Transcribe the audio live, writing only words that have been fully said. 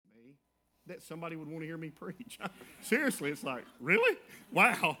that somebody would want to hear me preach. Seriously, it's like, really?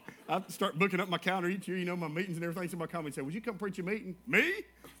 Wow. I start booking up my calendar each year, my meetings and everything. Somebody call me and say, would you come preach a meeting? Me?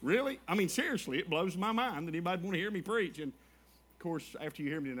 Really? I mean, seriously, it blows my mind that anybody would want to hear me preach. And, of course, after you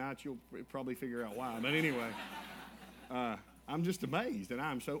hear me tonight, you'll probably figure out why. But anyway, I'm just amazed, and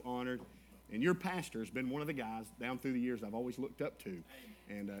I'm so honored. And your pastor has been one of the guys down through the years I've always looked up to.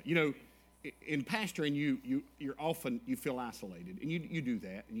 And, in pastoring, you're often, you feel isolated, and you do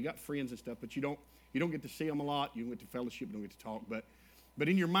that, and you got friends and stuff, but you don't get to see them a lot. You don't get to fellowship, you don't get to talk, but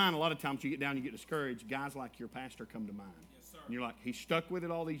in your mind, a lot of times you get down, you get discouraged. Guys like your pastor come to mind, and you're like, he's stuck with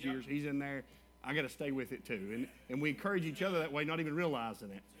it all these years. He's in there. I got to stay with it too, and we encourage each other that way, not even realizing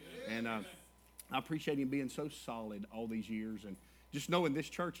it. And I appreciate him being so solid all these years, and just knowing this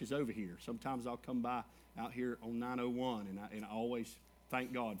church is over here. Sometimes I'll come by out here on 901, and I always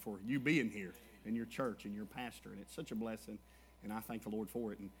thank God for you being here and your church and your pastor, and it's such a blessing, and I thank the Lord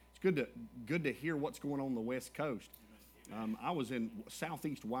for it. And it's good to hear what's going on the West Coast. I was in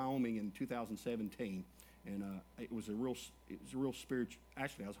southeast Wyoming in 2017, and it was a real spiritual.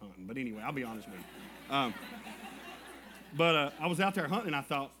 Actually, I was hunting, but anyway, I'll be honest with you. But I was out there hunting, and I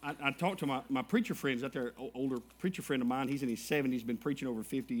thought I talked to my preacher friends out there. Older preacher friend of mine, he's in his 70s, been preaching over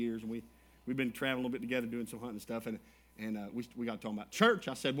 50 years, and we've been traveling a little bit together, doing some hunting stuff, and we got talking about church.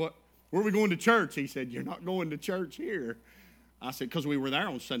 I said, where are we going to church? He said, you're not going to church here. I said, because we were there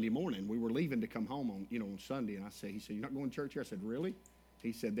on Sunday morning. We were leaving to come home on Sunday. And he said, you're not going to church here? I said, really?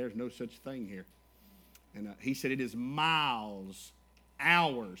 He said, there's no such thing here. And he said, it is miles,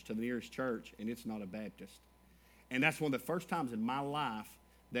 hours to the nearest church, and it's not a Baptist. And that's one of the first times in my life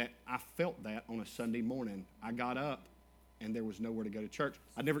that I felt that on a Sunday morning. I got up, and there was nowhere to go to church.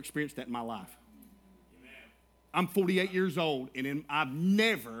 I'd never experienced that in my life. I'm 48 years old, and I've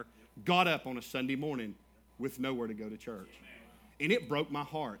never got up on a Sunday morning with nowhere to go to church. And it broke my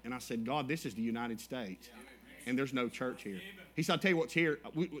heart. And I said, God, this is the United States, and there's no church here. He said, I'll tell you what's here.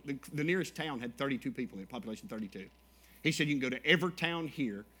 The nearest town had 32 people in it, population 32. He said, you can go to every town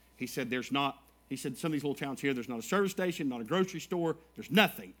here. He said, some of these little towns here, there's not a service station, not a grocery store. There's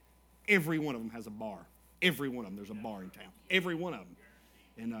nothing. Every one of them has a bar. Every one of them, there's a bar in town. Every one of them.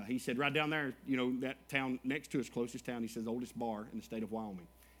 And he said, right down there, that town next to us, closest town, he says, oldest bar in the state of Wyoming.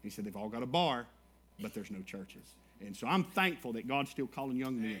 He said, they've all got a bar, but there's no churches. And so I'm thankful that God's still calling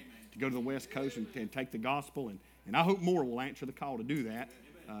young men to go to the West Coast and take the gospel. And I hope more will answer the call to do that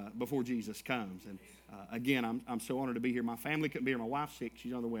before Jesus comes. And again, I'm so honored to be here. My family couldn't be here. My wife's sick.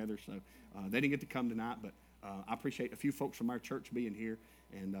 She's on the weather, so they didn't get to come tonight. But I appreciate a few folks from our church being here.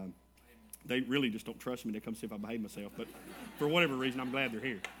 And they really just don't trust me to come see if I behave myself. But for whatever reason, I'm glad they're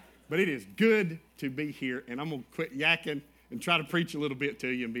here. But it is good to be here. And I'm going to quit yakking and try to preach a little bit to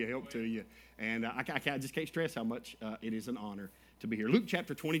you and be a help to you. And I just can't stress how much it is an honor to be here. Luke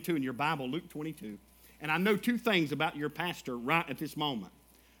chapter 22 in your Bible, Luke 22. And I know two things about your pastor right at this moment.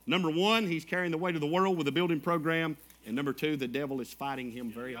 Number one, he's carrying the weight of the world with a building program. And number two, the devil is fighting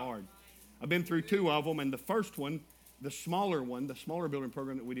him very hard. I've been through two of them, and the first one, the smaller building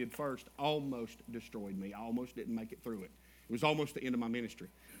program that we did first, almost destroyed me. I almost didn't make it through it. It was almost the end of my ministry.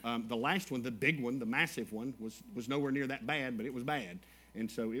 The last one, the big one, the massive one, was nowhere near that bad, but it was bad. And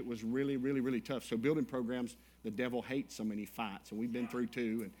so it was really, really, really tough. So building programs, the devil hates them and he fights. And we've been through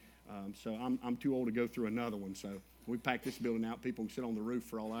two. And so I'm too old to go through another one. So we pack this building out. People can sit on the roof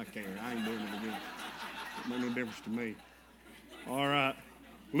for all I care. I ain't doing it again. It makes no difference to me. All right.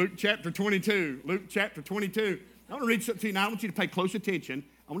 Luke chapter 22. Luke chapter 22. I want to read something to you now. I want you to pay close attention.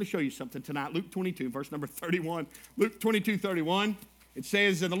 I want to show you something tonight. Luke 22, verse number 31. Luke 22, 31. It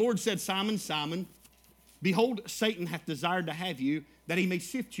says, and the Lord said, Simon, Simon, behold, Satan hath desired to have you, that he may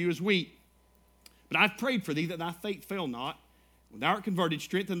sift you as wheat. But I've prayed for thee, that thy faith fail not. When thou art converted,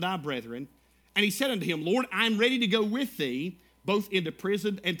 strengthen thy brethren. And he said unto him, Lord, I am ready to go with thee, both into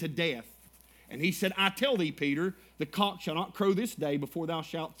prison and to death. And he said, I tell thee, Peter, the cock shall not crow this day before thou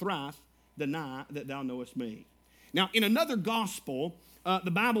shalt thrice deny that thou knowest me. Now, in another gospel,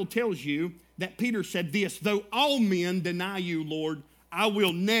 the Bible tells you that Peter said this, though all men deny you, Lord, I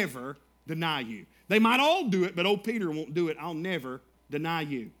will never deny you. They might all do it, but old Peter won't do it. I'll never deny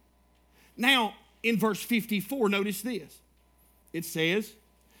you. Now, in verse 54, notice this. It says,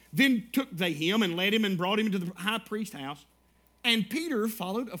 then took they him and led him and brought him into the high priest's house, and Peter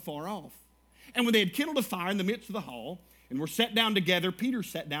followed afar off. And when they had kindled a fire in the midst of the hall, and were sat down together, Peter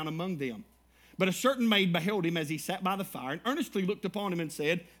sat down among them. But a certain maid beheld him as he sat by the fire, and earnestly looked upon him and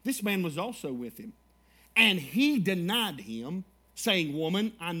said, this man was also with him. And he denied him, saying,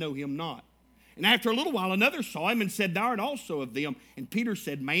 woman, I know him not. And after a little while, another saw him and said, thou art also of them. And Peter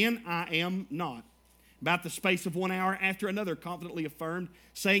said, man, I am not. About the space of 1 hour after, another confidently affirmed,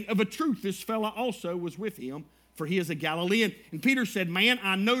 saying, Of a truth this fellow also was with him, for he is a Galilean. And Peter said, Man,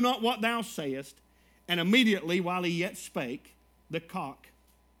 I know not what thou sayest. And immediately, while he yet spake, the cock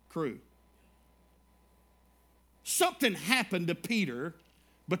crew. Something happened to Peter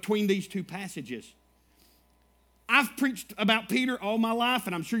between these two passages. I've preached about Peter all my life,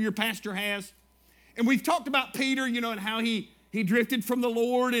 and I'm sure your pastor has. And we've talked about Peter, and how he drifted from the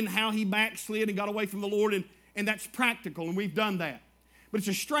Lord and how he backslid and got away from the Lord, and that's practical, and we've done that. But it's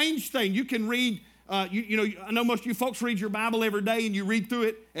a strange thing. You can read, I know most of you folks read your Bible every day, and you read through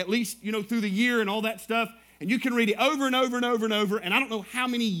it at least, through the year and all that stuff, and you can read it over and over and over and over, and I don't know how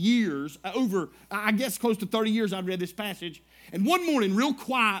many years, I guess close to 30 years I've read this passage. And one morning, real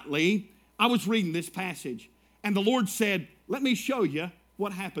quietly, I was reading this passage, and the Lord said, let me show you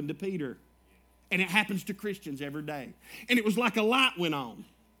what happened to Peter. And it happens to Christians every day. And it was like a light went on.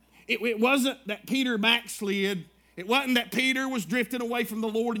 It wasn't that Peter backslid. It wasn't that Peter was drifting away from the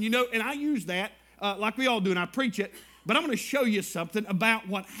Lord. And I use that like we all do, and I preach it. But I'm going to show you something about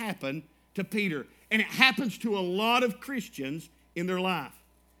what happened to Peter. And it happens to a lot of Christians in their life.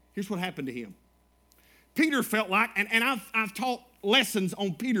 Here's what happened to him. Peter felt like, and I've taught lessons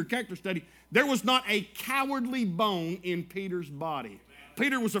on Peter character study, there was not a cowardly bone in Peter's body.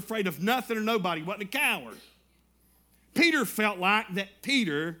 Peter was afraid of nothing or nobody. He wasn't a coward. Peter felt like that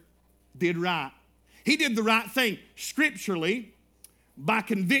Peter did right. He did the right thing. Scripturally, by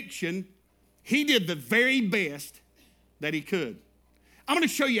conviction, he did the very best that he could. I'm going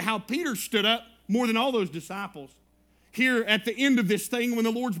to show you how Peter stood up more than all those disciples. Here at the end of this thing when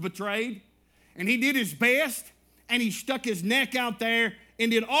the Lord's betrayed, and he did his best, and he stuck his neck out there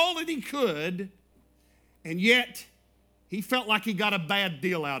and did all that he could, and yet he felt like he got a bad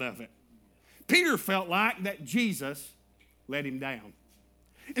deal out of it. Peter felt like that Jesus let him down.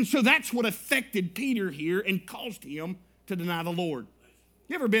 And so that's what affected Peter here and caused him to deny the Lord.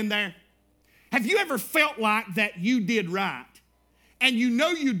 You ever been there? Have you ever felt like that you did right? And you know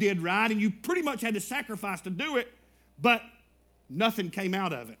you did right, and you pretty much had to sacrifice to do it, but nothing came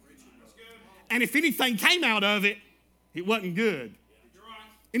out of it. And if anything came out of it, it wasn't good.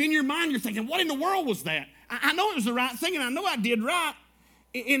 And in your mind, you're thinking, what in the world was that? I know it was the right thing, and I know I did right.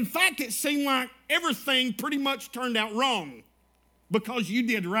 In fact, it seemed like everything pretty much turned out wrong because you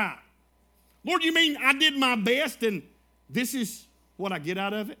did right. Lord, you mean I did my best, and this is what I get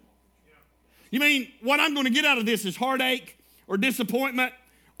out of it? You mean what I'm going to get out of this is heartache or disappointment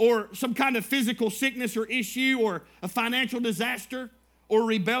or some kind of physical sickness or issue or a financial disaster or a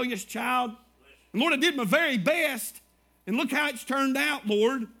rebellious child? And Lord, I did my very best, and look how it's turned out,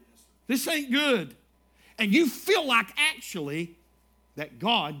 Lord. This ain't good. And you feel like actually that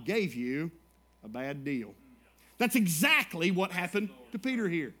God gave you a bad deal. That's exactly what happened to Peter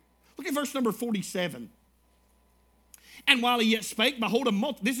here. Look at verse number 47. And while he yet spake, behold a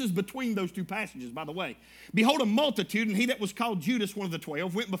multitude. This is between those two passages, by the way. Behold a multitude, and he that was called Judas, one of the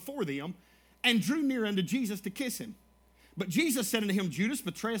 12, went before them and drew near unto Jesus to kiss him. But Jesus said unto him, Judas,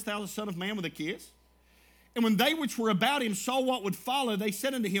 betrayest thou the Son of Man with a kiss? And when they which were about him saw what would follow, they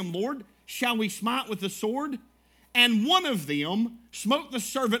said unto him, Lord, shall we smite with the sword? And one of them smote the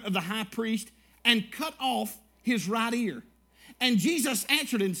servant of the high priest and cut off his right ear. And Jesus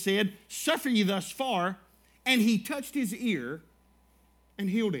answered and said, Suffer ye thus far. And he touched his ear and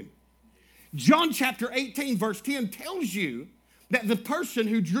healed him. John chapter 18, verse 10 tells you that the person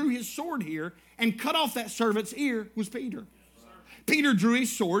who drew his sword here and cut off that servant's ear was Peter. Peter drew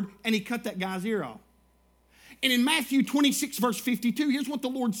his sword and he cut that guy's ear off. And in Matthew 26, verse 52, here's what the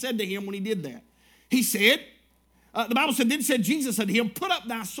Lord said to him when he did that. He said, the Bible said, Then said Jesus unto him, Put up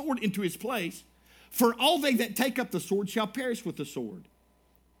thy sword into his place, for all they that take up the sword shall perish with the sword.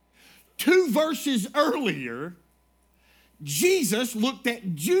 2 verses earlier, Jesus looked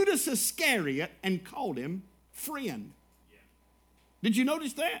at Judas Iscariot and called him friend. Did you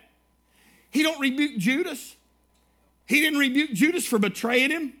notice that? He don't rebuke Judas. He didn't rebuke Judas for betraying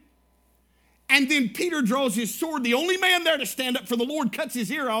him. And then Peter draws his sword, the only man there to stand up for the Lord, cuts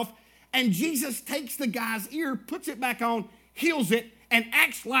his ear off, and Jesus takes the guy's ear, puts it back on, heals it, and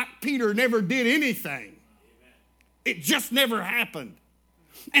acts like Peter never did anything. It just never happened.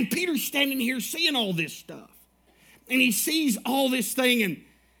 And Peter's standing here seeing all this stuff. And he sees all this thing,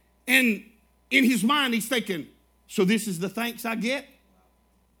 and in his mind he's thinking, so this is the thanks I get?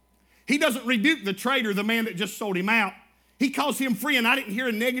 He doesn't rebuke the traitor, the man that just sold him out. He calls him friend. I didn't hear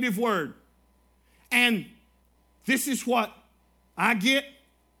a negative word. And this is what I get.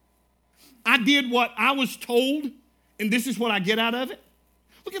 I did what I was told, and this is what I get out of it.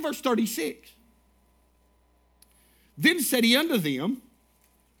 Look at verse 36. Then said he unto them,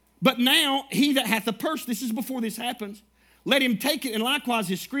 But now he that hath a purse, this is before this happens, let him take it, and likewise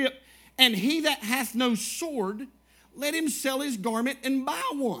his scrip. And he that hath no sword, let him sell his garment and buy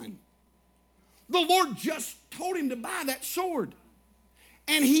one. The Lord just told him to buy that sword.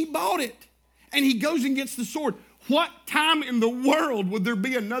 And he bought it. And he goes and gets the sword. What time in the world would there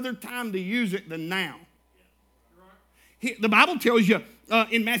be another time to use it than now? The Bible tells you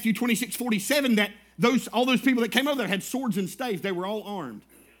in Matthew 26:47 that all those people that came over there had swords and staves. They were all armed.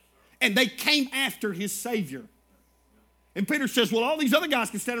 And they came after his Savior. And Peter says, well, all these other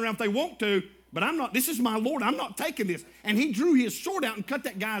guys can stand around if they want to, but I'm not. This is my Lord. I'm not taking this. And he drew his sword out and cut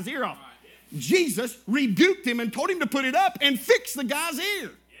that guy's ear off. Jesus rebuked him and told him to put it up and fix the guy's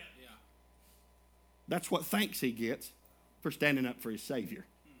ear. That's what thanks he gets for standing up for his Savior.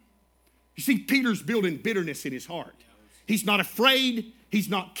 You see, Peter's building bitterness in his heart. He's not afraid. He's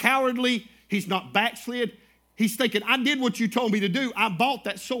not cowardly. He's not backslid. He's thinking, I did what you told me to do. I bought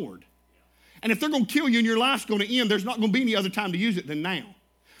that sword. And if they're going to kill you and your life's going to end, there's not going to be any other time to use it than now.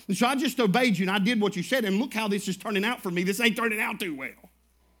 And so I just obeyed you and I did what you said. And look how this is turning out for me. This ain't turning out too well.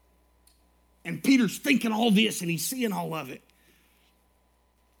 And Peter's thinking all this and he's seeing all of it.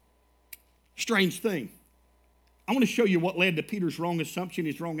 Strange thing. I want to show you what led to Peter's wrong assumption,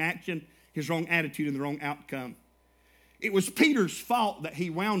 his wrong action, his wrong attitude, and the wrong outcome. It was Peter's fault that he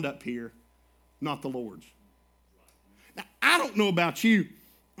wound up here, not the Lord's. Now, I don't know about you.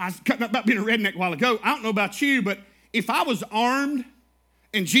 I was cutting up about being a redneck a while ago. I don't know about you, but if I was armed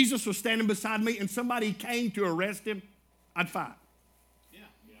and Jesus was standing beside me and somebody came to arrest him, I'd fight.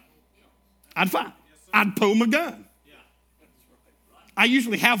 I'd fight. I'd pull my gun. I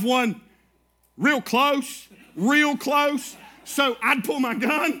usually have one real close. So I'd pull my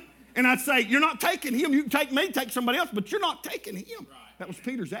gun and I'd say, you're not taking him. You can take me, take somebody else, but you're not taking him. That was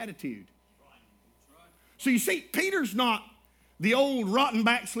Peter's attitude. So you see, Peter's not the old rotten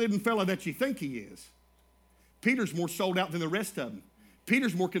backslidden fella that you think he is. Peter's more sold out than the rest of them.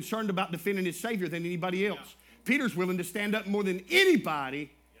 Peter's more concerned about defending his Savior than anybody else. Peter's willing to stand up more than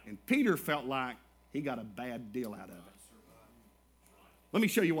anybody, and Peter felt like he got a bad deal out of it. Let me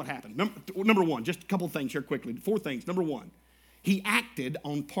show you what happened. Number one, just a couple of things here quickly. 4 things. Number one, he acted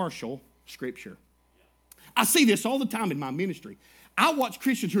on partial Scripture. I see this all the time in my ministry. I watch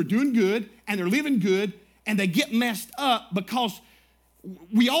Christians who are doing good, and they're living good, and they get messed up because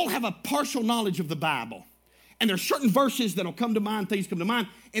we all have a partial knowledge of the Bible. And there's certain verses that'll come to mind, things come to mind,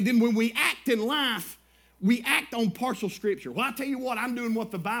 and then when we act in life, we act on partial Scripture. Well, I tell you what, I'm doing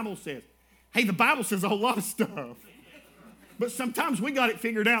what the Bible says. Hey, the Bible says a whole lot of stuff. But sometimes we got it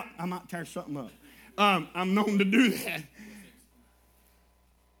figured out. I might tear something up. I'm known to do that.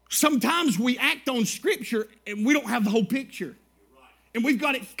 Sometimes we act on Scripture and we don't have the whole picture. And we've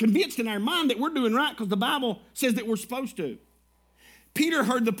got it convinced in our mind that we're doing right because the Bible says that we're supposed to. Peter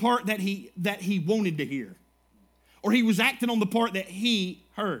heard the part that he wanted to hear. Or he was acting on the part that he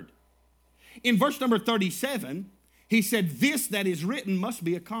heard. In verse number 37, he said, this that is written must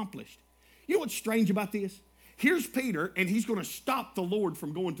be accomplished. You know what's strange about this? Here's Peter, and he's going to stop the Lord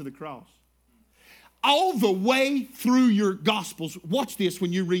from going to the cross. All the way through your Gospels, watch this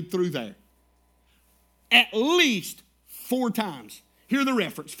when you read through there. At least 4 times. Hear the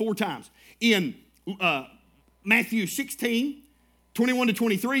reference 4 times. In Matthew 16, 21 to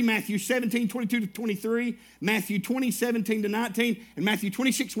 23, Matthew 17, 22 to 23, Matthew 20, 17 to 19, and Matthew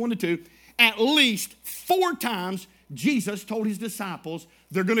 26, 1 to 2. At least 4 times, Jesus told his disciples,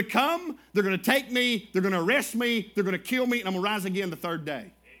 they're going to come, they're going to take me, they're going to arrest me, they're going to kill me, and I'm going to rise again the 3rd day.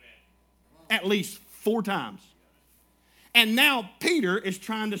 Amen. At least 4 times. And now Peter is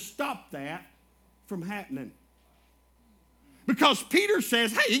trying to stop that from happening. Because Peter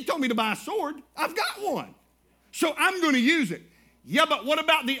says, hey, he told me to buy a sword. I've got one. So I'm going to use it. Yeah, but what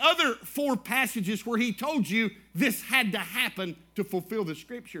about the other 4 passages where he told you this had to happen to fulfill the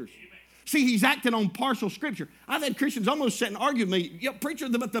Scriptures? See, he's acting on partial Scripture. I've had Christians almost sit and argue with me, yeah, preacher,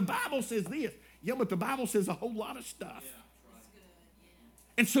 but the Bible says this. Yeah, but the Bible says a whole lot of stuff.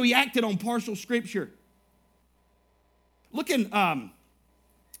 And so he acted on partial Scripture. Look in, I'll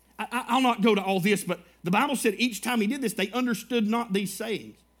not go to all this, but the Bible said each time he did this, they understood not these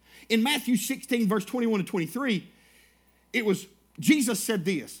sayings. In Matthew 16, verse 21 to 23, it was, Jesus said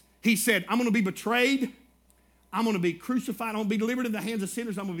this. He said, I'm going to be betrayed. I'm going to be crucified. I'm going to be delivered into the hands of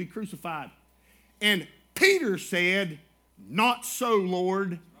sinners. I'm going to be crucified. And Peter said, not so,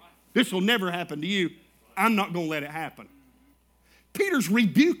 Lord. This will never happen to you. I'm not going to let it happen. Peter's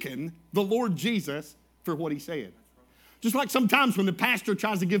rebuking the Lord Jesus for what he said. Just like sometimes when the pastor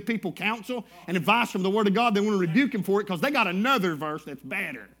tries to give people counsel and advice from the Word of God, they want to rebuke him for it because they got another verse that's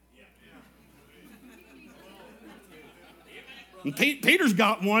better. And Peter's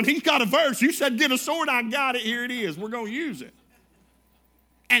got one. He's got a verse. You said, get a sword. I got it. Here it is. We're going to use it.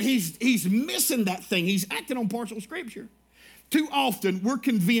 And he's missing that thing. He's acting on partial scripture. Too often, we're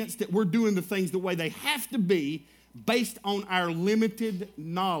convinced that we're doing the things the way they have to be based on our limited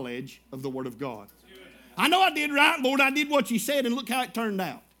knowledge of the Word of God. I know I did right, Lord. I did what you said, and look how it turned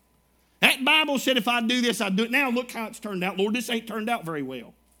out. That Bible said if I do this, I'd do it. Now look how it's turned out. Lord, this ain't turned out very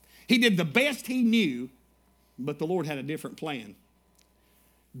well. He did the best he knew, but the Lord had a different plan.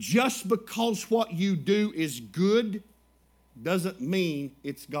 Just because what you do is good doesn't mean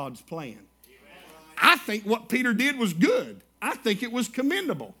it's God's plan. I think what Peter did was good. I think it was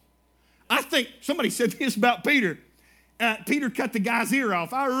commendable. I think somebody said this about Peter. Peter cut the guy's ear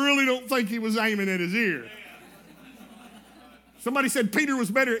off. I really don't think he was aiming at his ear. Somebody said Peter was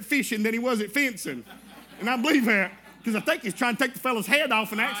better at fishing than he was at fencing. And I believe that because I think he's trying to take the fellow's head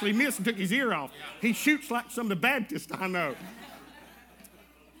off and actually missed and took his ear off. He shoots like some of the Baptists I know.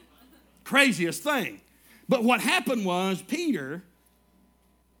 Craziest thing. But what happened was Peter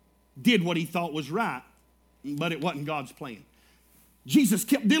did what he thought was right, but it wasn't God's plan. Jesus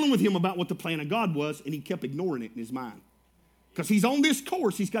kept dealing with him about what the plan of God was, and he kept ignoring it in his mind. Because he's on this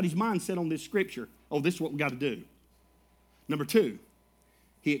course, he's got his mind set on this scripture. Oh, this is what we got to do. Number two,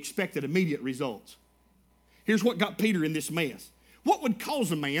 he expected immediate results. Here's what got Peter in this mess. What would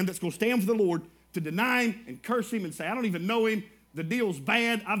cause a man that's going to stand for the Lord to deny him and curse him and say, I don't even know him, the deal's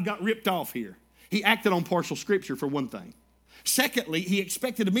bad, I've got ripped off here? He acted on partial scripture for one thing. Secondly, he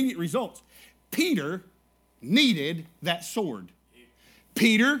expected immediate results. Peter needed that sword.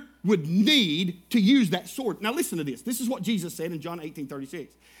 Peter would need to use that sword. Now listen to this. This is what Jesus said in John 18:36.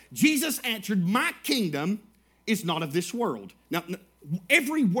 Jesus answered, my kingdom is not of this world. Now,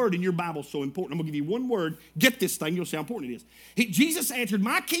 every word in your Bible is so important. I'm going to give you one word. Get this thing. You'll see how important it is. Jesus answered,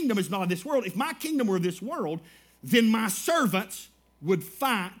 my kingdom is not of this world. If my kingdom were of this world, then my servants would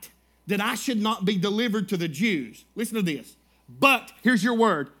fight that I should not be delivered to the Jews. Listen to this. But, here's your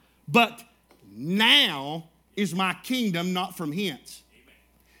word, but now is my kingdom not from hence.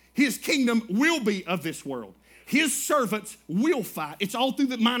 His kingdom will be of this world. His servants will fight. It's all through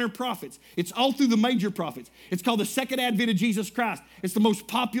the minor prophets. It's all through the major prophets. It's called the second advent of Jesus Christ. It's the most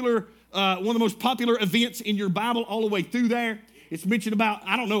popular, one of the most popular events in your Bible all the way through there. It's mentioned about,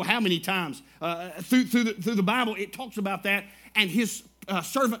 I don't know how many times through the Bible. It talks about that and his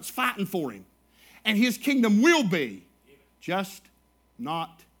servants fighting for him. And his kingdom will be, just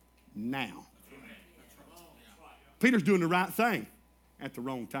not now. Peter's doing the right thing at the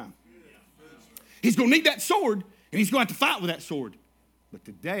wrong time. He's going to need that sword, and he's going to have to fight with that sword. But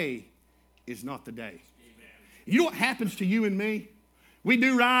today is not the day. You know what happens to you and me? We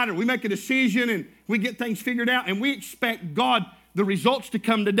do right, or we make a decision, and we get things figured out, and we expect God, the results to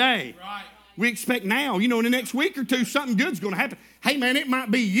come today. Right. We expect now, in the next week or two, something good's going to happen. Hey, man, it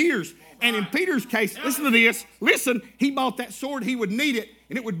might be years. And in Peter's case, listen to this. Listen, he bought that sword. He would need it,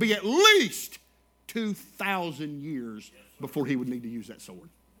 and it would be at least 2,000 years before he would need to use that sword.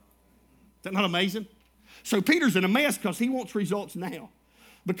 Is that not amazing? So Peter's in a mess because he wants results now.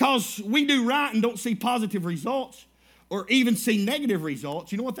 Because we do right and don't see positive results or even see negative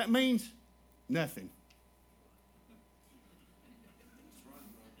results, you know what that means? Nothing.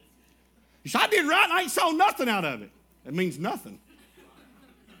 You say, I did right and I ain't saw nothing out of it. That means nothing.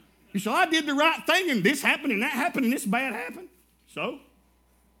 You say, I did the right thing and this happened and that happened and this bad happened. So?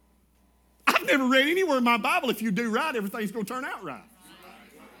 I've never read anywhere in my Bible if you do right, everything's going to turn out right.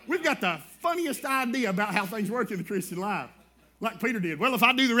 We've got the funniest idea about how things work in the Christian life. Like Peter did. Well, if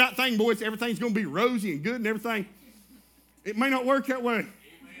I do the right thing, boys, everything's going to be rosy and good and everything. It may not work that way.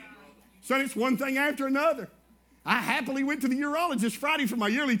 Son, it's one thing after another. I happily went to the urologist Friday for my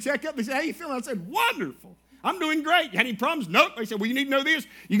yearly checkup. They said, how you feeling? I said, wonderful. I'm doing great. You had any problems? Nope. They said, well, you need to know this.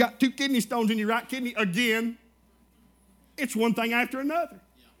 You got 2 kidney stones in your right kidney again. It's one thing after another.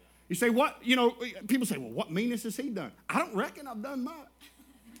 You say, what? People say, well, what meanness has he done? I don't reckon I've done much.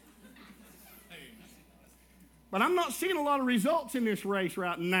 But I'm not seeing a lot of results in this race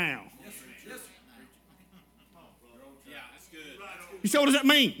right now. You say, what does that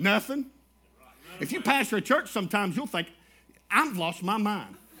mean? Nothing. If you pastor a church sometimes, you'll think, I've lost my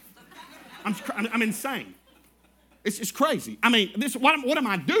mind. I'm insane. It's crazy. I mean, what am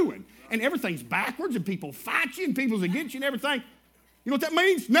I doing? And everything's backwards, and people fight you, and people's against you, and everything. You know what that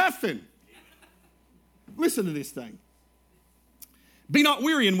means? Nothing. Listen to this thing. Be not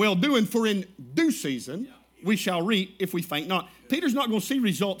weary in well-doing, for in due season we shall reap if we faint not. Peter's not going to see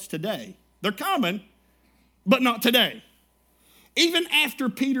results today. They're coming, but not today. Even after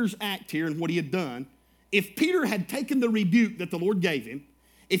Peter's act here and what he had done, if Peter had taken the rebuke that the Lord gave him,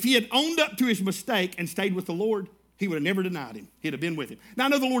 if he had owned up to his mistake and stayed with the Lord, he would have never denied him. He'd have been with him. Now, I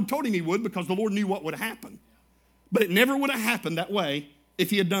know the Lord told him he would because the Lord knew what would happen. But it never would have happened that way if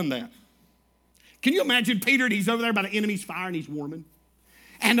he had done that. Can you imagine Peter? He's over there by the enemy's fire and he's warming.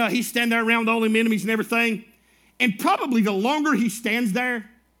 And he's standing there around all them enemies and everything. And probably the longer he stands there,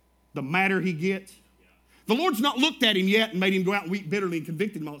 the madder he gets. The Lord's not looked at him yet and made him go out and weep bitterly and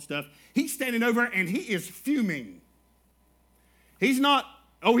convicted him of all that stuff. He's standing over and he is fuming. He's not,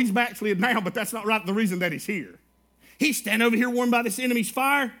 he's backslid now, but that's not right the reason that he's here. He's standing over here warmed by this enemy's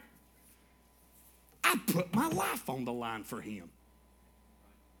fire. I put my life on the line for him.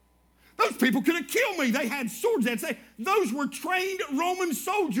 Those people could have killed me. They had swords. Those were trained Roman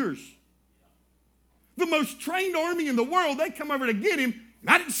soldiers. The most trained army in the world. They come over to get him, and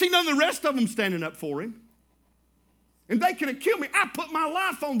I didn't see none of the rest of them standing up for him. And they could have killed me. I put my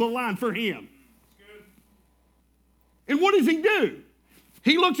life on the line for him. And what does he do?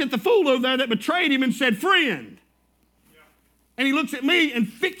 He looks at the fool over there that betrayed him and said, friend. And he looks at me and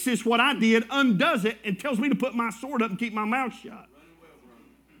fixes what I did, undoes it, and tells me to put my sword up and keep my mouth shut.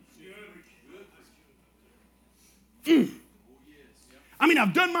 I mean,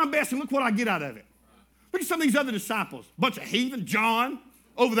 I've done my best, and look what I get out of it. Look at some of these other disciples. Bunch of heathen. John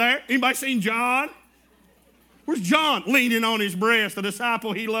over there. Anybody seen John? Where's John? Leaning on his breast, the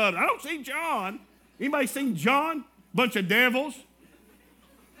disciple he loved. I don't see John. Anybody seen John? Bunch of devils.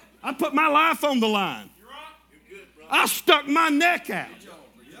 I put my life on the line. I stuck my neck out.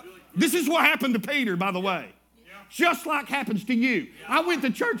 This is what happened to Peter, by the way. Just like happens to you. I went to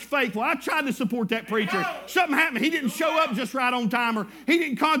church faithful. I tried to support that preacher. Something happened. He didn't show up just right on time, or he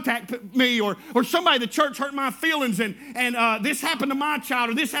didn't contact me, or somebody at the church hurt my feelings, and this happened to my child,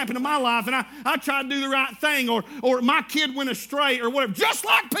 or this happened to my life, and I tried to do the right thing, or my kid went astray, or whatever. Just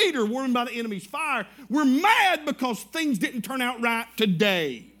like Peter, warmed by the enemy's fire, we're mad because things didn't turn out right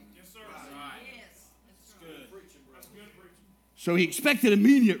today. So he expected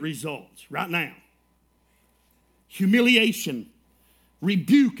immediate results right now. Humiliation,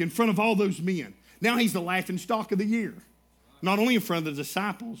 rebuke in front of all those men. Now he's the laughing stock of the year. Not only in front of the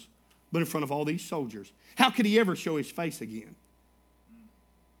disciples, but in front of all these soldiers. How could he ever show his face again?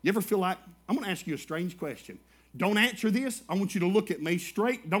 You ever feel like, I'm going to ask you a strange question. Don't answer this. I want you to look at me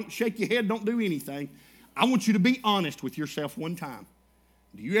straight. Don't shake your head. Don't do anything. I want you to be honest with yourself one time.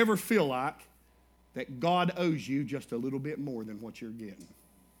 Do you ever feel like that God owes you just a little bit more than what you're getting?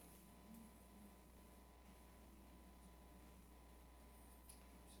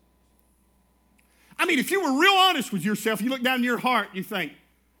 I mean, if you were real honest with yourself, you look down in your heart, you think,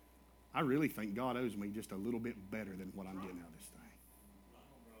 I really think God owes me just a little bit better than what I'm getting out of this thing.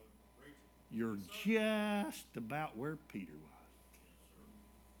 You're just about where Peter was.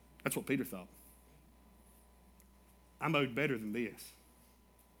 That's what Peter thought. I'm owed better than this.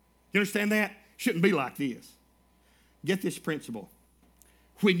 You understand that? Shouldn't be like this. Get this principle.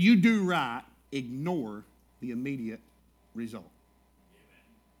 When you do right, ignore the immediate result.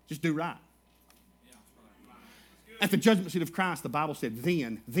 Just do right. At the judgment seat of Christ, the Bible said,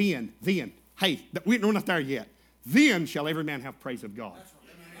 then. Hey, we're not there yet. Then shall every man have praise of God.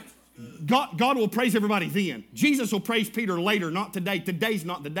 God will praise everybody then. Jesus will praise Peter later, not today. Today's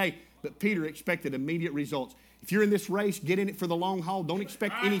not the day. But Peter expected immediate results. If you're in this race, get in it for the long haul. Don't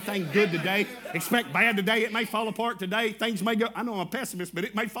expect anything good today. Expect bad today. It may fall apart today. Things may go. I know I'm a pessimist, but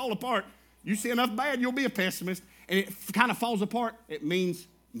it may fall apart. You see enough bad, you'll be a pessimist. And it kind of falls apart. It means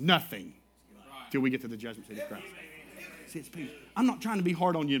nothing till we get to the judgment seat of Christ. See, it's Peter. I'm not trying to be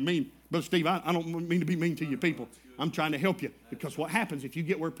hard on you and mean. Brother Steve, I don't mean to be mean to you people. I'm trying to help you. Because what happens if you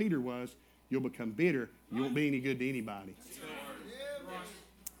get where Peter was, you'll become bitter. You won't be any good to anybody.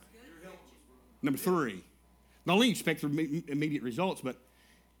 Number 3. Not only expect immediate results, but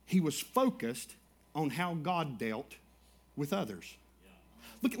he was focused on how God dealt with others.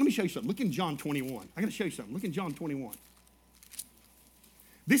 Let me show you something. Look in John 21. I got to show you something. Look in John 21.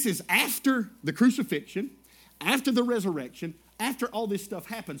 This is after the crucifixion, after the resurrection, after all this stuff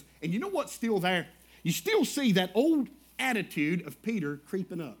happens. And you know what's still there? You still see that old attitude of Peter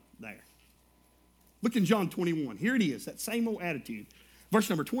creeping up there. Look in John 21. Here it is, that same old attitude. Verse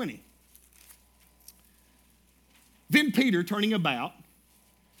number 20. Then Peter, turning about,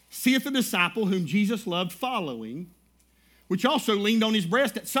 seeth a disciple whom Jesus loved following, which also leaned on his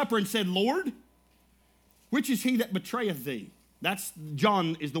breast at supper and said, Lord, which is he that betrayeth thee? That's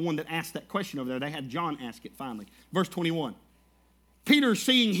John is the one that asked that question over there. They had John ask it finally. Verse 21. Peter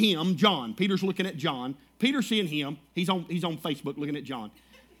seeing him, John. Peter's looking at John. Peter seeing him. He's on Facebook looking at John.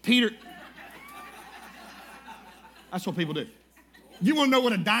 Peter. That's what people do. You want to know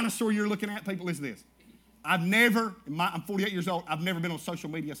what a dinosaur you're looking at? People, listen to this. I'm 48 years old. I've never been on a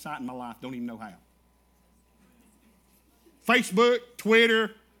social media site in my life. Don't even know how. Facebook,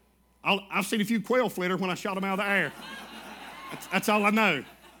 Twitter. I've seen a few quail flitter when I shot them out of the air. That's all I know.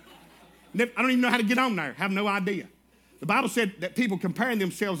 I don't even know how to get on there. Have no idea. The Bible said that people comparing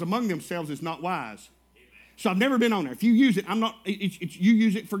themselves among themselves is not wise. So I've never been on there. If you use it, you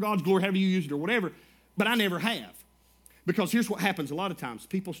use it for God's glory, however you use it or whatever, but I never have. Because here's what happens a lot of times.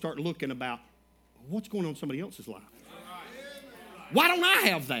 People start looking about what's going on in somebody else's life. Why don't I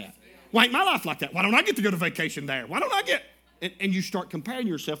have that? Why ain't my life like that? Why don't I get to go to vacation there? Why don't I get... And you start comparing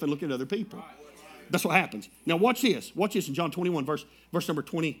yourself and looking at other people. That's what happens. Now watch this. Watch this in John 21, verse number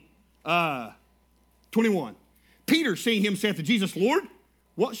 21. Peter, seeing him, saith to Jesus, Lord,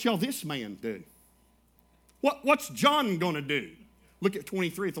 what shall this man do? What's John going to do? Look at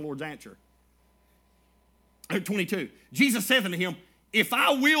 23 at the Lord's answer. 22. Jesus saith unto him, if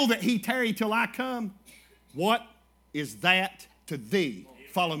I will that he tarry till I come, what is that to thee?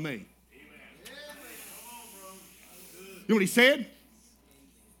 Follow me. You know what he said?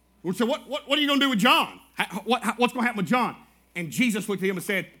 We said, what are you going to do with John? What's going to happen with John? And Jesus looked at him and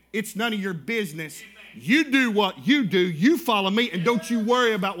said, it's none of your business. You do what you do. You follow me, and don't you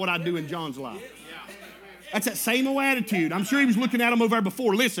worry about what I do in John's life. That's that same old attitude. I'm sure he was looking at him over there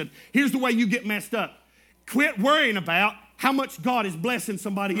before. Listen, here's the way you get messed up. Quit worrying about how much God is blessing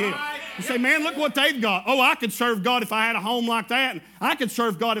somebody else. You say, man, look what they've got. Oh, I could serve God if I had a home like that. And I could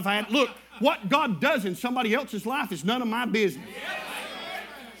serve God if I had... Look, what God does in somebody else's life is none of my business.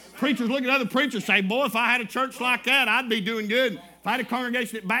 Preachers look at other preachers and say, boy, if I had a church like that, I'd be doing good. If I had a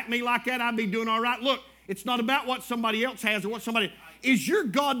congregation that backed me like that, I'd be doing all right. Look, it's not about what somebody else has or what somebody... Is your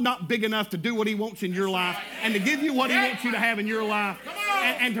God not big enough to do what he wants in your life and to give you what he wants you to have in your life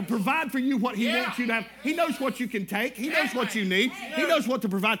and to provide for you what he wants you to have? He knows what you can take. He knows what you need. He knows what to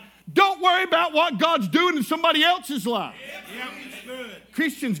provide. Don't worry about what God's doing in somebody else's life.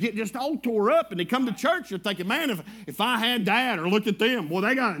 Christians get just all tore up and they come to church. They're thinking, man, if I had that, or look at them, boy,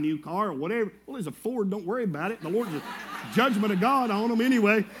 they got a new car or whatever. Well, there's a Ford. Don't worry about it. The Lord's a judgment of God on them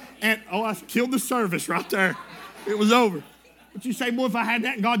anyway. And, I killed the service right there. It was over. But you say, boy, if I had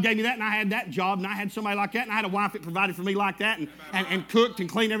that and God gave me that and I had that job and I had somebody like that and I had a wife that provided for me like that and cooked and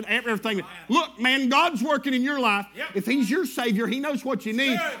cleaned everything. Look, man, God's working in your life. If he's your Savior, he knows what you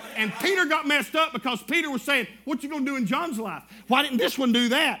need. And Peter got messed up because Peter was saying, what you going to do in John's life? Why didn't this one do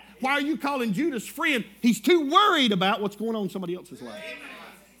that? Why are you calling Judas friend? He's too worried about what's going on in somebody else's life.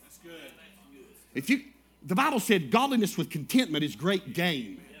 The Bible said godliness with contentment is great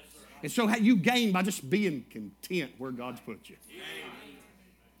gain. And so how you gain by just being content where God's put you.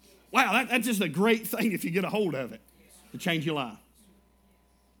 Wow, that's just a great thing if you get a hold of it to change your life.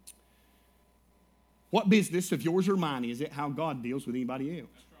 What business of yours or mine is it how God deals with anybody else?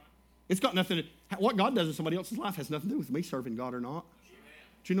 It's got nothing to, what God does in somebody else's life has nothing to do with me serving God or not.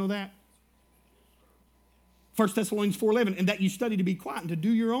 Do you know that? 1 Thessalonians 4:11, and that you study to be quiet and to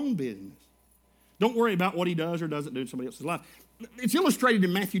do your own business. Don't worry about what he does or doesn't do in somebody else's life. It's illustrated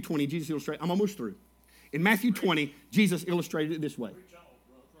in Matthew 20. Jesus illustrated. I'm almost through. In Matthew 20, Jesus illustrated it this way.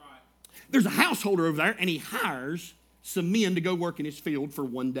 There's a householder over there, and he hires some men to go work in his field for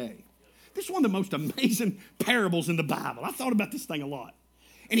one day. This is one of the most amazing parables in the Bible. I thought about this thing a lot.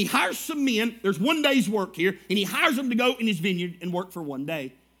 And he hires some men. There's one day's work here, and he hires them to go in his vineyard and work for one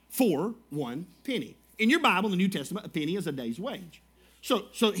day for 1 penny. In your Bible, in the New Testament, a penny is a day's wage.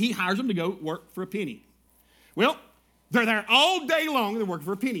 So he hires them to go work for a penny. Well, they're there all day long, and they're working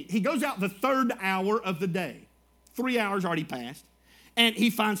for a penny. He goes out the third hour of the day. 3 hours already passed. And he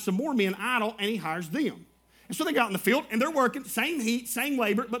finds some more men idle, and he hires them. And so they go out in the field, and they're working, same heat, same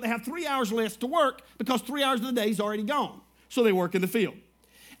labor, but they have 3 hours less to work because 3 hours of the day is already gone. So they work in the field.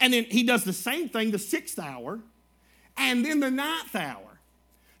 And then he does the same thing the 6th hour, and then the 9th hour.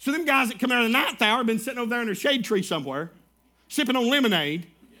 So them guys that come out of the 9th hour have been sitting over there in their shade tree somewhere, sipping on lemonade,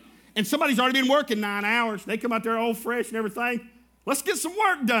 and somebody's already been working 9 hours. They come out there all fresh and everything. Let's get some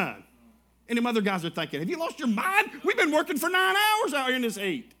work done. And them other guys are thinking, have you lost your mind? We've been working for 9 hours out here in this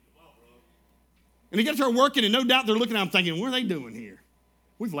heat. And they get to working, and no doubt they're looking at them thinking, what are they doing here?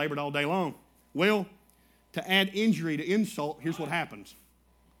 We've labored all day long. Well, to add injury to insult, here's what happens.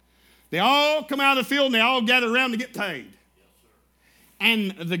 They all come out of the field, and they all gather around to get paid.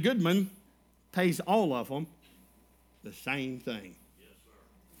 And the goodman pays all of them the same thing.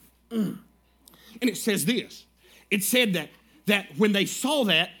 And it says this. It said that when they saw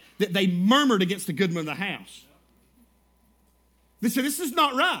that they murmured against the goodman of the house. They said, this is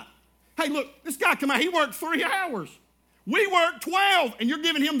not right. Hey, look, this guy come out, he worked 3 hours. We worked 12, and you're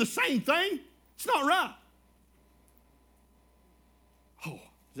giving him the same thing? It's not right. Oh, does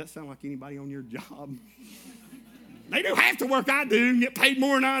that sound like anybody on your job? They do half the work I do and get paid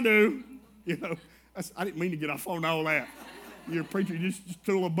more than I do. You know, I didn't mean to get off on all that. You're a preacher, you just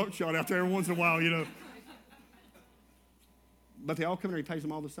throw a little buckshot out there every once in a while, you know. But they all come in and he pays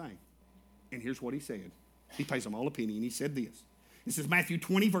them all the same. And here's what he said. He pays them all a penny, and he said this. This is Matthew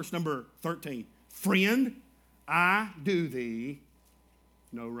 20, verse number 13. Friend, I do thee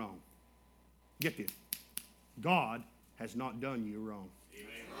no wrong. Get this. God has not done you wrong.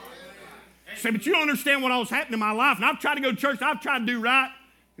 Say, but you don't understand what all was happening in my life. And I've tried to go to church, and I've tried to do right.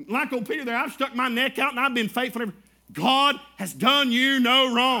 Like old Peter there, I've stuck my neck out, and I've been faithful. God has done you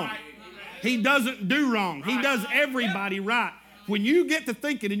no wrong. He doesn't do wrong. He does everybody right. When you get to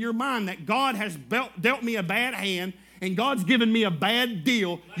thinking in your mind that God has dealt me a bad hand and God's given me a bad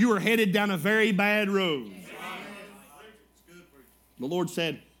deal, you are headed down a very bad road. The Lord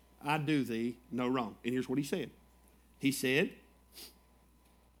said, I do thee no wrong. And here's what he said. He said,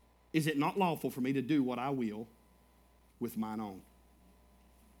 is it not lawful for me to do what I will with mine own?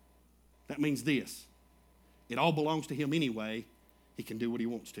 That means this. It all belongs to him anyway. He can do what he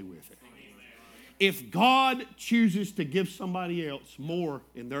wants to with it. If God chooses to give somebody else more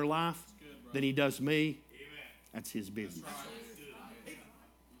in their life than he does me, that's his business.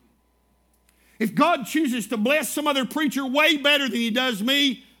 If God chooses to bless some other preacher way better than he does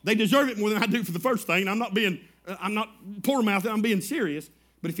me, they deserve it more than I do for the first thing. I'm not poor-mouthed, I'm being serious.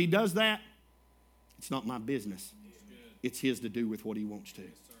 But if he does that, it's not my business. It's his to do with what he wants to.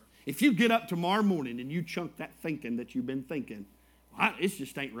 If you get up tomorrow morning and you chunk that thinking that you've been thinking, it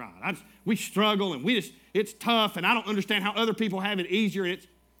just ain't right. We struggle and it's tough and I don't understand how other people have it easier. And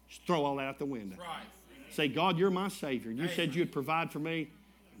just throw all that out the window. Right. Say, God, you're my Savior. And you said you'd provide for me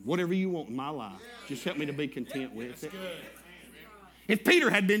whatever you want in my life. Just help me to be content with it. If Peter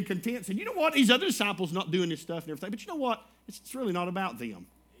had been content, said, you know what, these other disciples not doing this stuff and everything, but you know what, it's really not about them.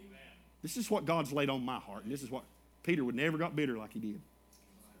 Amen. This is what God's laid on my heart, and this is what Peter would never got bitter like he did.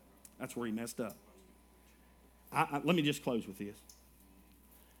 That's where he messed up. Let me just close with this.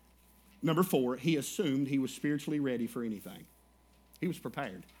 Number 4, he assumed he was spiritually ready for anything. He was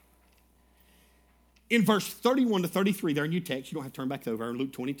prepared. In verse 31 to 33, there in your text, you don't have to turn back over, in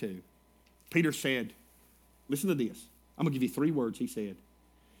Luke 22, Peter said, listen to this. I'm going to give you 3 words he said.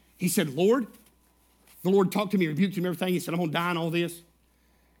 He said, Lord, the Lord talked to me, rebuked him, everything. He said, I'm going to die in all this.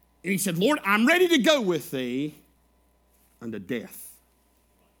 And he said, Lord, I'm ready to go with thee unto death.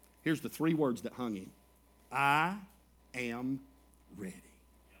 Here's the 3 words that hung him. I am ready.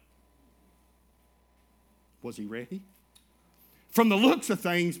 Was he ready? From the looks of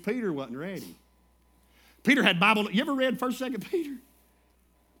things, Peter wasn't ready. Peter had Bible. You ever read 1st, 2nd Peter?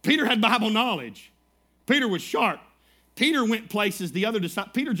 Peter had Bible knowledge. Peter was sharp. Peter went places the other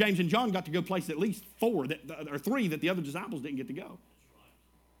disciples, Peter, James, and John got to go places at least 4 or 3 that the other disciples didn't get to go.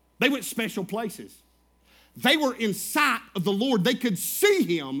 They went special places. They were in sight of the Lord. They could see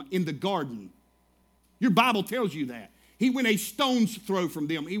him in the garden. Your Bible tells you that. He went a stone's throw from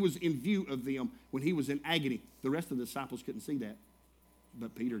them. He was in view of them when he was in agony. The rest of the disciples couldn't see that,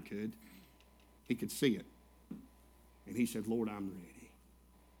 but Peter could. He could see it. And he said, Lord, I'm ready.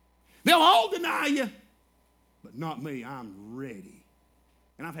 They'll all deny you, but not me. I'm ready.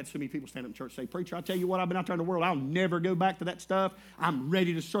 And I've had so many people stand up in church and say, preacher, I tell you what, I've been out there in the world. I'll never go back to that stuff. I'm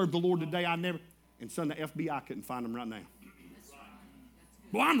ready to serve the Lord today. And son, the FBI couldn't find them right now.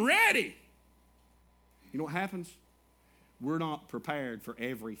 Well, I'm ready. You know what happens? We're not prepared for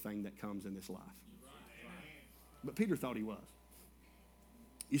everything that comes in this life. But Peter thought he was.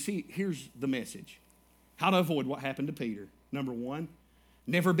 You see, here's the message. How to avoid what happened to Peter. Number 1,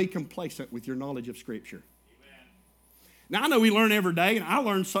 never be complacent with your knowledge of Scripture. Now, I know we learn every day, and I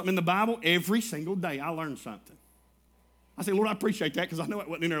learn something in the Bible every single day. I learn something. I say, Lord, I appreciate that because I know it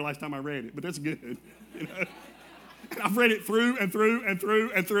wasn't in there last time I read it, but that's good. You know? And I've read it through and through and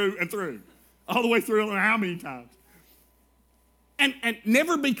through and through and through. All the way through, I don't know how many times. And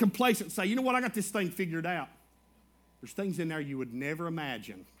never be complacent and say, you know what, I got this thing figured out. There's things in there you would never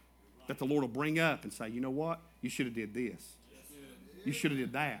imagine that the Lord will bring up and say, you know what, you should have did this. You should have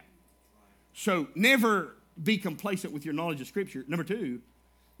did that. So never be complacent with your knowledge of Scripture. Number 2,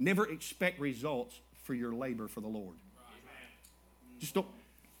 never expect results for your labor for the Lord.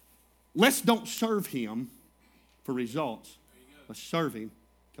 Just don't serve him for results. Let's serve him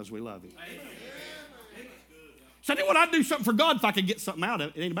because we love him. So then what, I'd do something for God if I could get something out of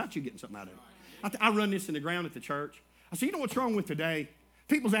it. It ain't about you getting something out of it. I run this in the ground at the church. I say, you know what's wrong with today?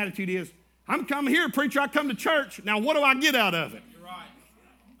 People's attitude is, I'm coming here, preacher, I come to church. Now what do I get out of it? You're right.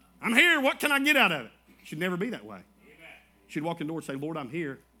 I'm here, what can I get out of it? It should never be that way. You should walk in the door and say, Lord, I'm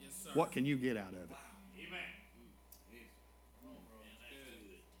here. Yes, what can you get out of it? Amen.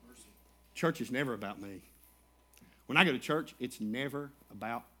 Church is never about me. When I go to church, it's never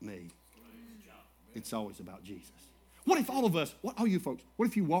about me. It's always about Jesus. What if all of us, all you folks, what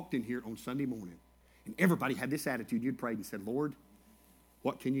if you walked in here on Sunday morning and everybody had this attitude, you'd prayed and said, Lord,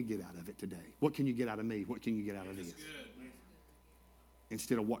 what can you get out of it today? What can you get out of me? What can you get out of this?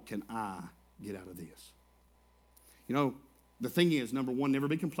 Instead of what can I get out of this? You know, the thing is, number one, never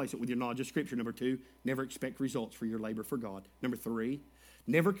be complacent with your knowledge of Scripture. Number two, never expect results for your labor for God. Number three,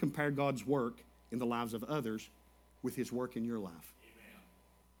 never compare God's work in the lives of others with his work in your life. Amen.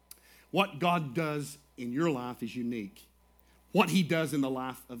 What God does in your life is unique. What he does in the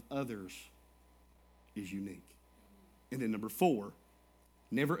life of others is unique. And then number four,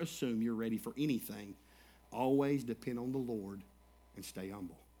 never assume you're ready for anything. Always depend on the Lord and stay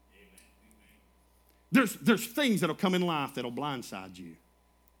humble. There's things that'll come in life that'll blindside you.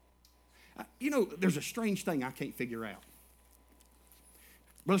 You know, there's a strange thing I can't figure out.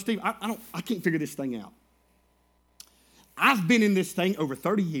 Brother Steve, I can't figure this thing out. I've been in this thing over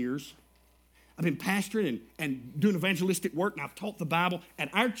 30 years. I've been pastoring and doing evangelistic work, and I've taught the Bible at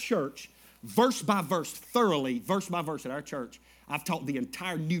our church, verse by verse, thoroughly, verse by verse at our church. I've taught the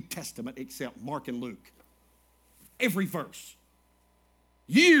entire New Testament except Mark and Luke. Every verse.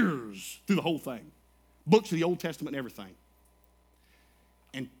 Years through the whole thing. Books of the Old Testament and everything.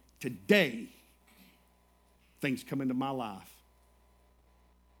 And today, things come into my life,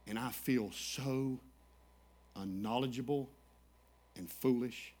 and I feel so unknowledgeable and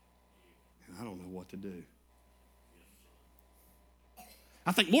foolish, and I don't know what to do.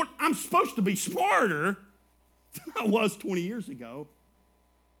 I think, Lord, I'm supposed to be smarter than I was 20 years ago,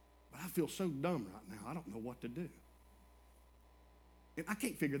 but I feel so dumb right now, I don't know what to do. And I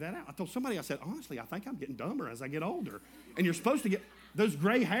can't figure that out. I told somebody, I said, honestly, I think I'm getting dumber as I get older. And you're supposed to get, those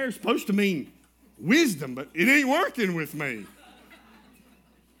gray hairs supposed to mean wisdom, but it ain't working with me.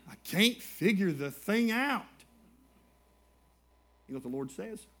 I can't figure the thing out. You know what the Lord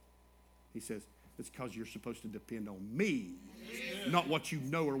says? He says, it's because you're supposed to depend on me, not what you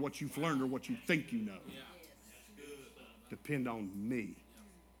know or what you've learned or what you think you know. Depend on me.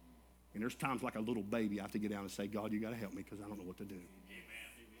 And there's times like a little baby, I have to get down and say, God, you got to help me because I don't know what to do.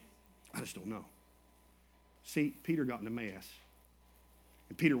 I just don't know. See, Peter got in a mess.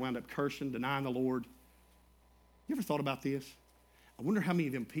 And Peter wound up cursing, denying the Lord. You ever thought about this? I wonder how many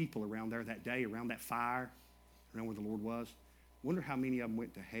of them people around there that day, around that fire, around where the Lord was, I wonder how many of them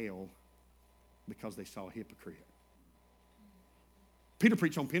went to hell because they saw a hypocrite. Peter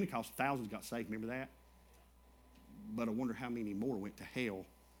preached on Pentecost, thousands got saved, remember that? But I wonder how many more went to hell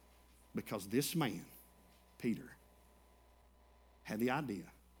because this man, Peter, had the idea,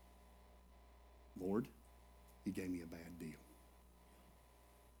 Lord, you gave me a bad deal.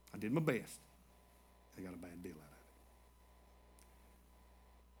 I did my best. I got a bad deal out of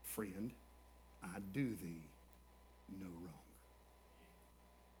it. Friend, I do thee no wrong.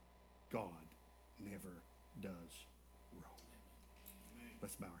 God never does wrong.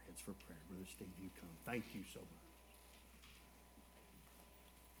 Let's bow our heads for prayer. Brother Steve, you come. Thank you so much.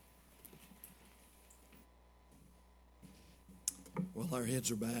 Well, our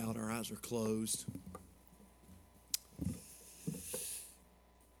heads are bowed, our eyes are closed.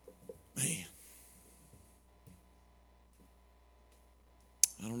 Man.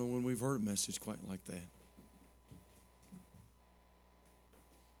 I don't know when we've heard a message quite like that.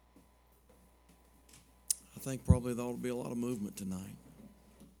 I think probably there ought to be a lot of movement tonight.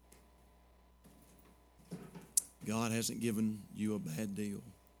 God hasn't given you a bad deal.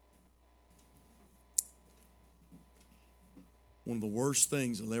 One of the worst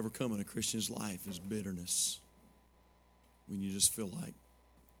things that'll ever come in a Christian's life is bitterness. When you just feel like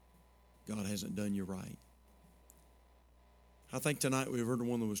God hasn't done you right. I think tonight we've heard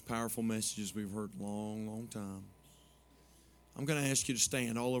one of the most powerful messages we've heard in a long, long time. I'm going to ask you to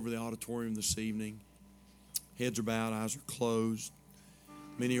stand all over the auditorium this evening. Heads are bowed, eyes are closed.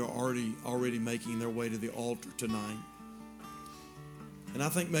 Many are already making their way to the altar tonight. And I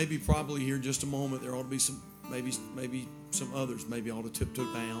think probably here in just a moment there ought to be some others maybe ought to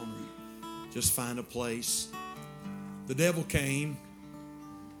tiptoe down and just find a place. The devil came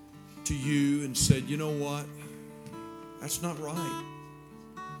to you and said, you know what? That's not right.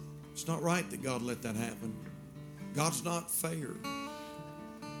 It's not right that God let that happen. God's not fair.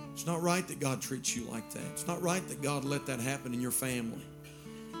 It's not right that God treats you like that. It's not right that God let that happen in your family.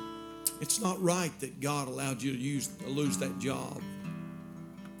 It's not right that God allowed you to lose that job.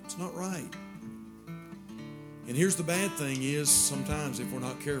 It's not right. And here's the bad thing is sometimes if we're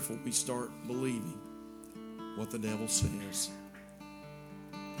not careful, we start believing what the devil says.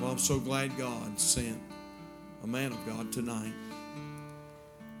 Well, I'm so glad God sent a man of God tonight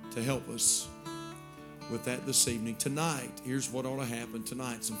to help us with that this evening. Tonight, here's what ought to happen.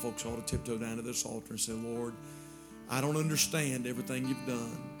 Tonight, some folks ought to tiptoe down to this altar and say, Lord, I don't understand everything you've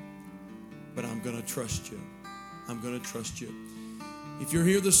done, but I'm going to trust you. I'm going to trust you. If you're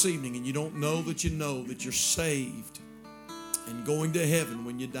here this evening and you don't know that you're saved and going to heaven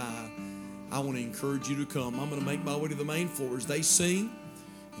when you die, I want to encourage you to come. I'm going to make my way to the main floor as they sing,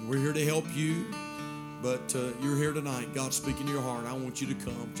 and we're here to help you. But you're here tonight. God's speaking to your heart. I want you to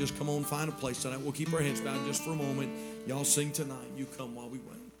come. Just come on, find a place tonight. We'll keep our heads bowed just for a moment. Y'all sing tonight. You come while we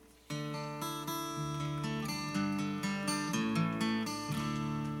wait.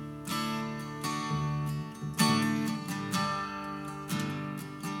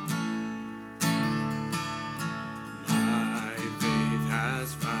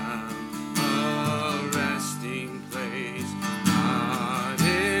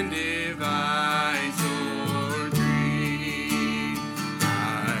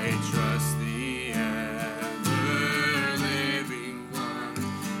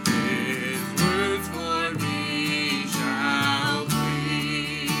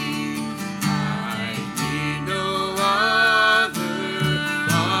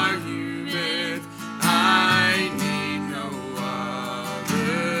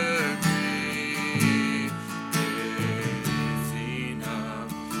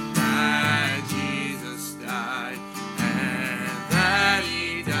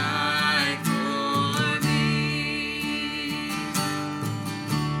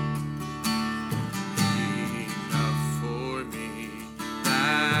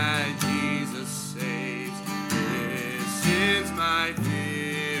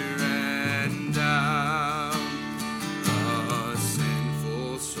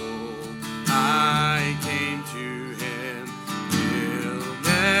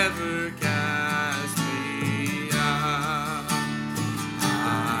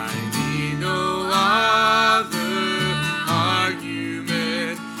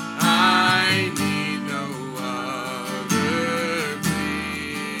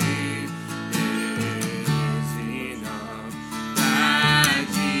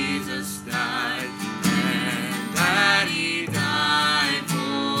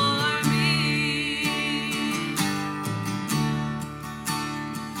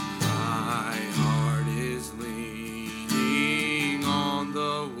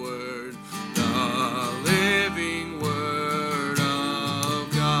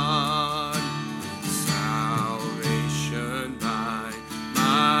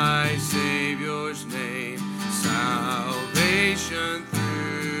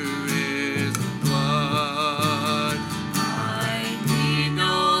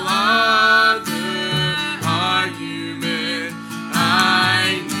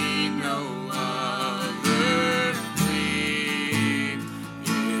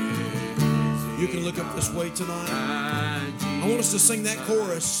 Tonight, I want us to sing that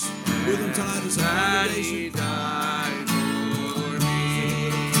chorus with them tonight as a congregation.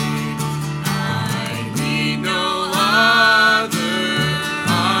 I need no other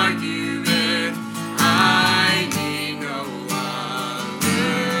argument. I need no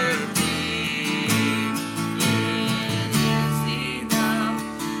other plea. It is enough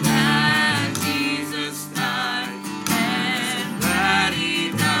that Jesus died and that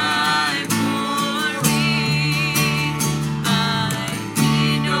He died for me.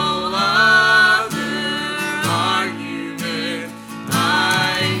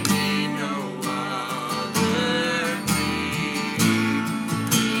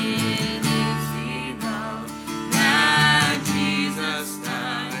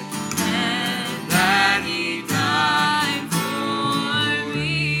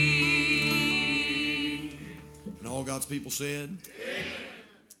 People said.